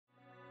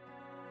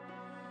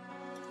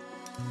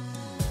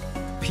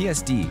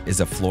PSD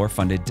is a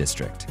floor-funded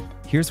district.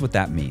 Here's what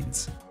that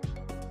means.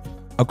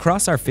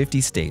 Across our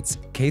 50 states,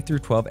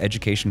 K-12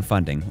 education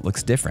funding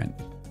looks different.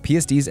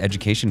 PSD's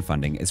education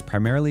funding is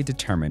primarily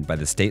determined by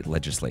the state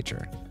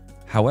legislature.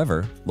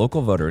 However,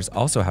 local voters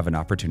also have an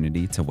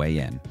opportunity to weigh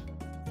in.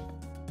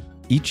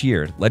 Each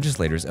year,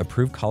 legislators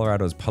approve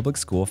Colorado's Public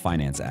School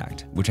Finance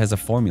Act, which has a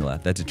formula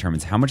that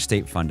determines how much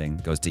state funding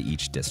goes to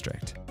each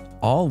district.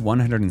 All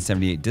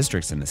 178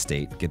 districts in the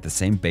state get the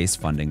same base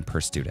funding per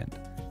student.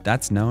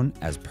 That's known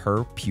as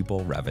per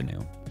pupil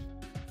revenue.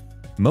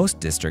 Most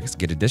districts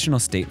get additional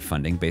state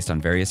funding based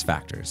on various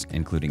factors,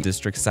 including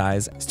district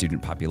size,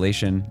 student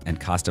population, and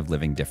cost of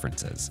living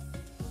differences.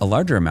 A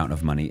larger amount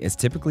of money is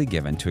typically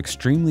given to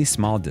extremely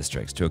small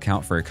districts to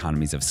account for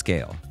economies of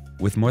scale.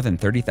 With more than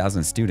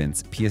 30,000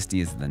 students,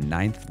 PSD is the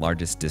 9th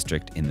largest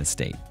district in the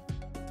state.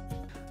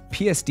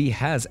 PSD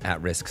has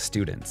at-risk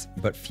students,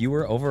 but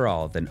fewer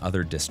overall than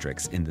other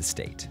districts in the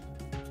state.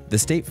 The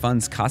state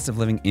funds cost of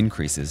living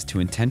increases to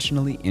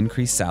intentionally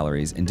increase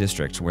salaries in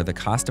districts where the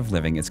cost of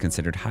living is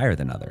considered higher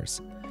than others.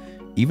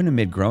 Even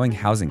amid growing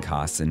housing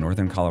costs in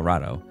northern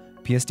Colorado,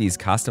 PSD's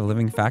cost of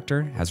living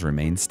factor has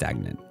remained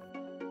stagnant.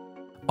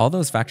 All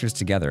those factors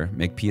together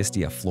make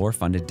PSD a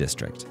floor-funded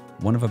district,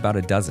 one of about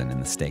a dozen in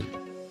the state.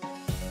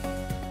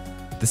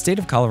 The state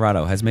of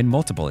Colorado has made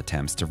multiple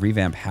attempts to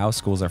revamp how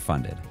schools are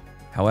funded.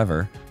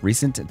 However,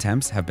 recent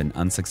attempts have been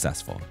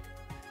unsuccessful.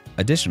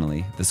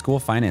 Additionally, the School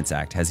Finance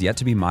Act has yet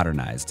to be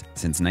modernized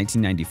since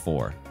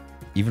 1994,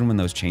 even when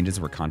those changes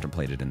were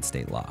contemplated in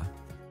state law.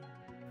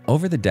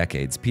 Over the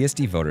decades,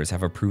 PSD voters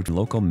have approved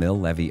local mill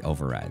levy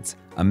overrides,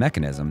 a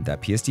mechanism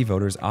that PSD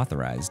voters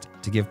authorized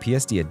to give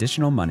PSD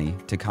additional money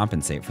to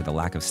compensate for the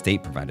lack of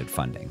state-provided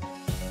funding.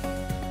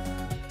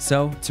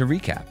 So, to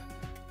recap,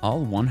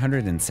 all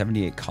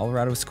 178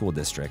 Colorado school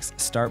districts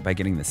start by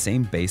getting the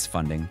same base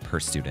funding per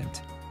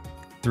student.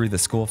 Through the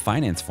school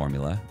finance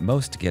formula,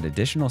 most get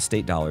additional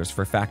state dollars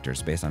for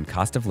factors based on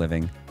cost of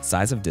living,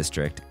 size of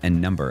district, and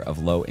number of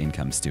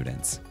low-income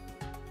students.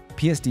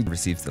 PSD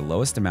receives the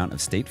lowest amount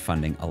of state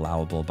funding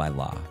allowable by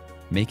law,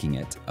 making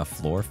it a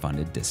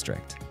floor-funded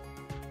district.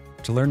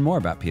 To learn more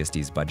about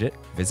PSD's budget,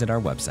 visit our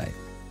website.